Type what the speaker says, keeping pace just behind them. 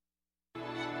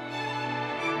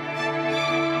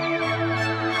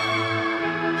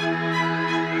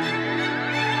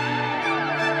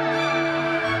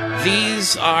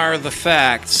These are the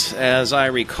facts as I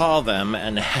recall them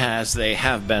and as they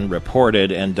have been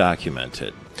reported and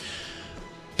documented.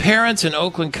 Parents in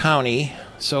Oakland County,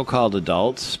 so-called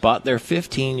adults, bought their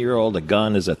 15-year-old a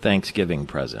gun as a Thanksgiving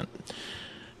present.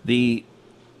 The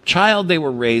child they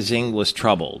were raising was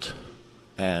troubled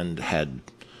and had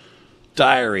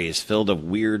diaries filled of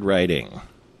weird writing.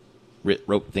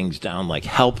 Wrote things down like,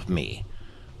 help me,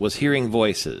 was hearing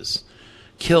voices,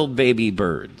 killed baby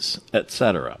birds,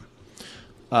 etc.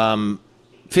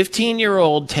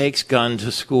 15-year-old takes gun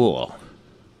to school.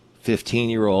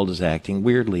 15-year-old is acting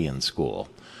weirdly in school.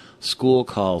 School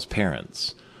calls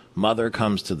parents. Mother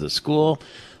comes to the school,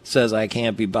 says, I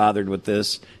can't be bothered with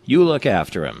this. You look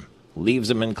after him.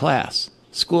 Leaves him in class.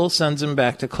 School sends him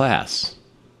back to class.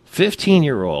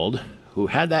 15-year-old, who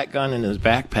had that gun in his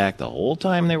backpack the whole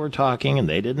time they were talking and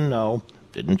they didn't know,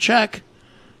 didn't check,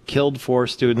 killed 4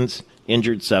 students,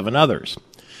 injured 7 others.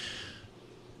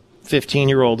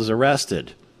 15-year-old is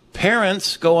arrested.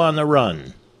 Parents go on the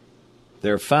run.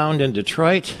 They're found in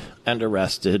Detroit and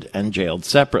arrested and jailed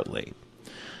separately.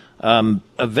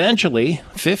 Eventually,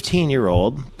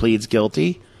 15-year-old pleads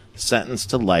guilty,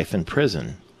 sentenced to life in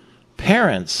prison.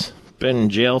 Parents been in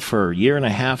jail for a year and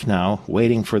a half now,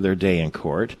 waiting for their day in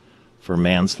court for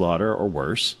manslaughter or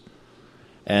worse.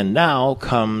 And now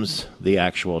comes the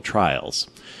actual trials.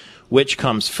 Which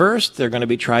comes first? They're going to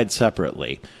be tried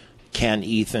separately. Can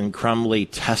Ethan Crumbley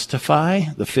testify,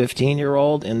 the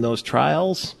 15-year-old, in those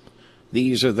trials?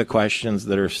 These are the questions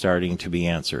that are starting to be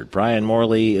answered. Brian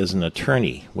Morley is an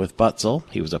attorney with Butzel.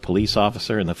 He was a police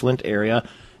officer in the Flint area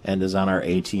and is on our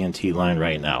AT&T line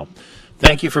right now.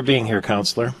 Thank you for being here,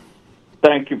 Counselor.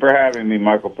 Thank you for having me,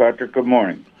 Michael Patrick. Good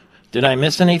morning. Did I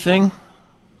miss anything?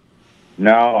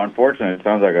 No, unfortunately, it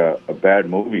sounds like a bad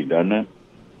movie, doesn't it?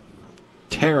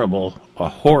 Terrible, a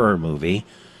horror movie,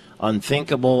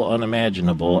 unthinkable,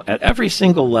 unimaginable, at every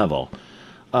single level,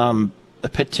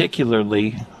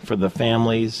 particularly for the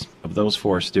families of those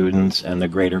 4 students and the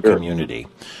greater community.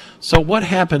 So what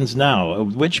happens now?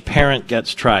 Which parent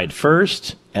gets tried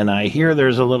first? And I hear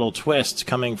there's a little twist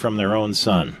coming from their own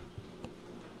son.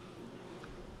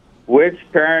 Which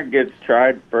parent gets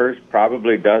tried first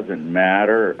probably doesn't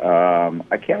matter.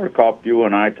 I can't recall if you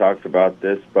and I talked about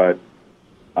this, but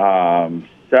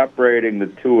separating the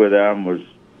 2 of them was,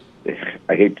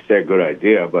 I hate to say a good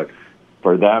idea, but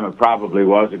for them it probably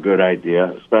was a good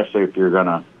idea, especially if you're going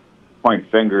to point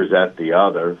fingers at the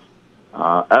other.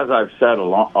 As I've said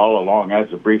all along,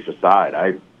 as a brief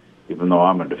aside, even though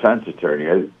I'm a defense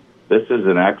attorney, this is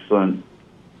an excellent,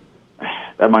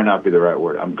 that might not be the right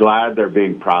word. I'm glad they're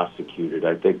being prosecuted.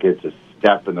 I think it's a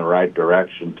step in the right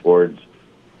direction towards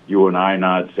you and I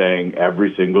not saying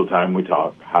every single time we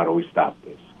talk, how do we stop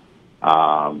this?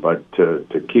 But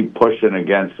to keep pushing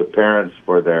against the parents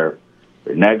for their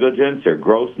negligence, their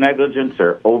gross negligence,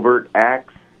 their overt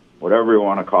acts, whatever you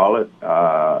want to call it,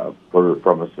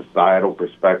 from a societal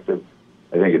perspective,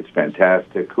 I think it's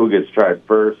fantastic. Who gets tried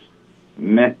first?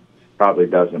 Probably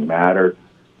doesn't matter.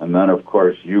 And then, of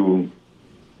course,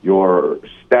 your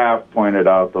staff pointed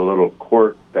out the little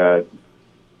quirk that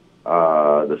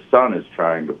the son is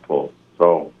trying to pull.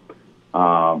 So,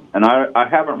 and I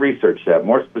haven't researched that.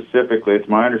 More specifically, it's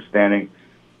my understanding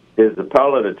his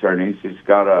appellate attorneys, he's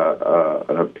got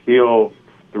an appeal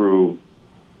through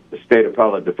the State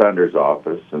Appellate Defender's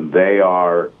Office, and they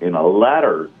are in a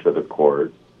letter to the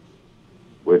court,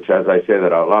 which, as I say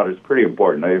that out loud, is pretty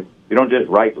important. You don't just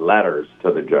write letters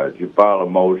to the judge. You file a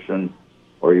motion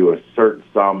or you assert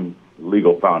some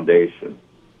legal foundation.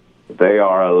 They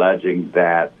are alleging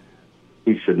that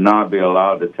he should not be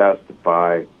allowed to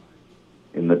testify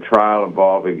in the trial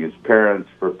involving his parents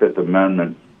for Fifth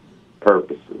Amendment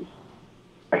purposes.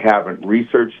 I haven't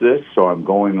researched this, so I'm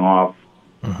going off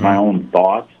my own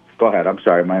thoughts. Go ahead. I'm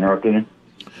sorry. Am I interrupting you?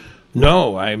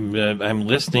 No, I'm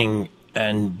listening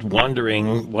and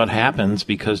wondering what happens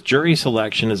because jury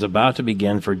selection is about to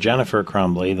begin for Jennifer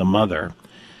Crumbley, the mother.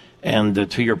 And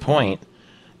to your point,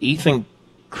 Ethan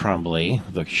Crumbley,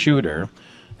 the shooter,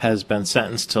 has been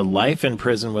sentenced to life in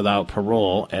prison without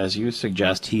parole. As you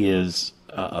suggest, he is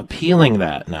appealing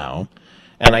that now.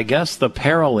 And I guess the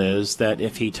peril is that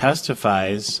if he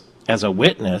testifies as a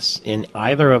witness in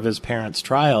either of his parents'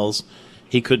 trials,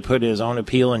 he could put his own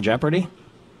appeal in jeopardy?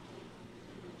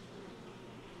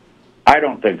 I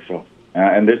don't think so.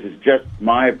 And this is just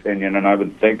my opinion, and I've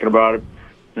been thinking about it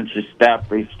since your staff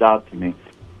reached out to me.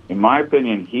 In my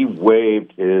opinion, he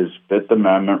waived his Fifth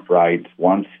Amendment rights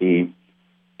once he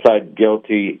pled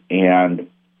guilty and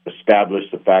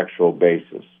established a factual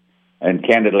basis. And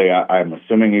candidly, I'm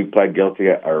assuming he pled guilty,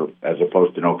 or as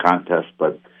opposed to no contest,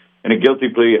 but In a guilty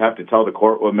plea, you have to tell the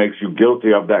court what makes you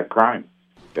guilty of that crime.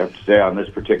 You have to say, on this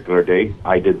particular date,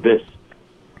 I did this.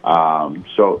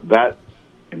 So that,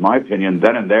 in my opinion,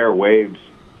 then and there waives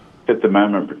Fifth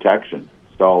Amendment protection.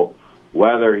 So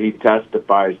whether he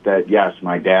testifies that, yes,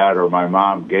 my dad or my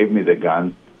mom gave me the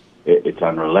gun, it's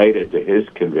unrelated to his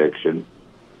conviction.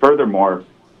 Furthermore,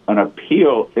 an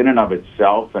appeal in and of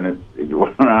itself, and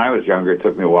when I was younger, it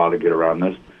took me a while to get around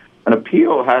this, an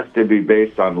appeal has to be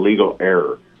based on legal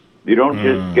error. You don't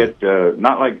just get,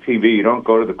 not like TV, you don't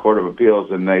go to the Court of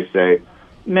Appeals and they say,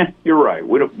 nah, you're right,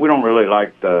 we don't really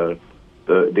like the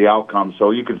outcome, so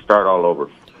you can start all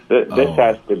over. This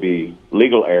has to be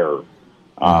legal error,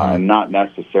 and not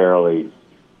necessarily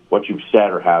what you've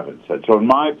said or haven't said. So in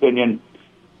my opinion,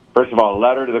 first of all, a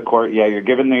letter to the court, yeah, you're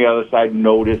giving the other side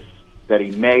notice that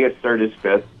he may assert his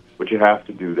fifth, but you have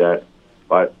to do that.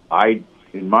 But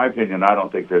in my opinion, I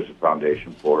don't think there's a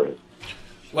foundation for it.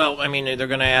 Well, I mean, they're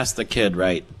going to ask the kid,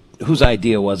 right, whose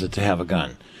idea was it to have a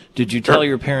gun? Did you tell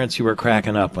your parents you were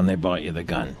cracking up when they bought you the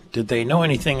gun? Did they know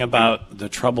anything about the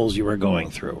troubles you were going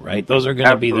through, right? Those are going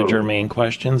to be the germane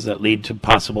questions that lead to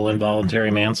possible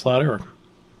involuntary manslaughter?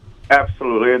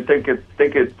 Absolutely, and think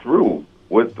it through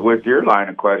with your line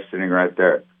of questioning right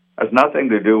there. It has nothing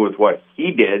to do with what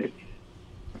he did,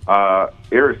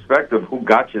 irrespective of who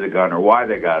got you the gun or why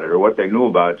they got it or what they knew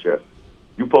about you.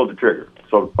 You pulled the trigger.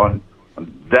 So on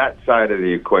that side of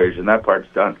the equation, that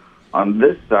part's done. On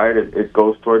this side, it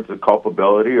goes towards the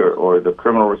culpability or the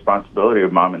criminal responsibility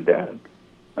of mom and dad.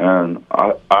 And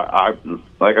I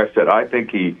like I said, I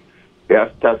think he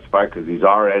has to testify because he's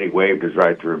already waived his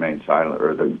right to remain silent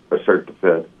or to assert the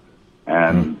fifth.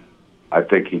 And I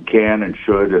think he can and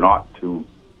should and ought to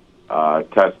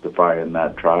testify in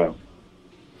that trial.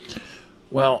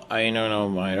 Well, I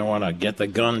don't want to get the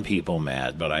gun people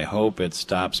mad, but I hope it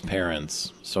stops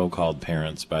parents, so-called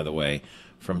parents, by the way,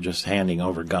 from just handing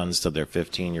over guns to their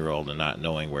 15-year-old and not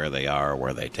knowing where they are,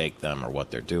 where they take them, or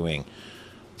what they're doing.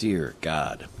 Dear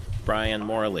God. Brian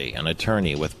Morley, an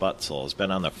attorney with Butzel, has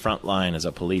been on the front line as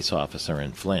a police officer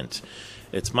in Flint.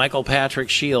 It's Michael Patrick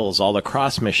Shields all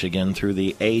across Michigan through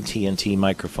the AT&T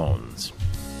microphones.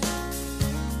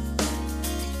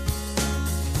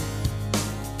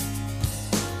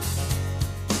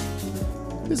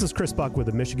 This is Chris Buck with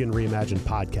the Michigan Reimagined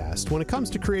podcast. When it comes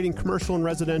to creating commercial and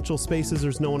residential spaces,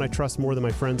 there's no one I trust more than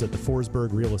my friends at the Forsberg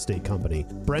Real Estate Company.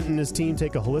 Brent and his team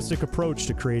take a holistic approach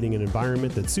to creating an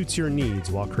environment that suits your needs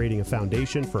while creating a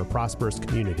foundation for a prosperous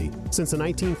community. Since the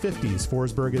 1950s,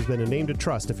 Forsberg has been a name to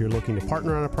trust if you're looking to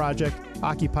partner on a project,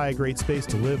 occupy a great space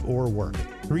to live or work.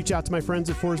 Reach out to my friends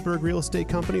at Forsberg Real Estate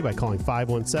Company by calling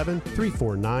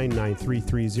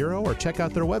 517-349-9330 or check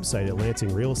out their website at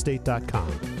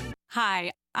lansingrealestate.com.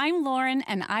 Hi, I'm Lauren,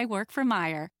 and I work for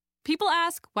Meijer. People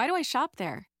ask, why do I shop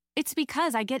there? It's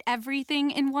because I get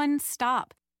everything in one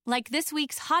stop. Like this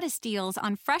week's hottest deals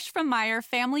on fresh from Meijer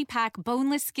family pack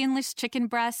boneless, skinless chicken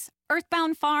breasts,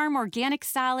 Earthbound Farm organic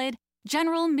salad,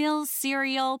 General Mills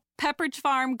cereal, Pepperidge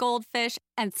Farm goldfish,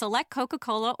 and select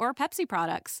Coca-Cola or Pepsi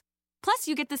products. Plus,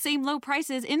 you get the same low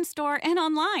prices in-store and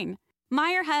online.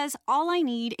 Meijer has all I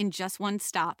need in just one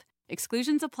stop.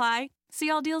 Exclusions apply.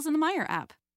 See all deals in the Meijer app.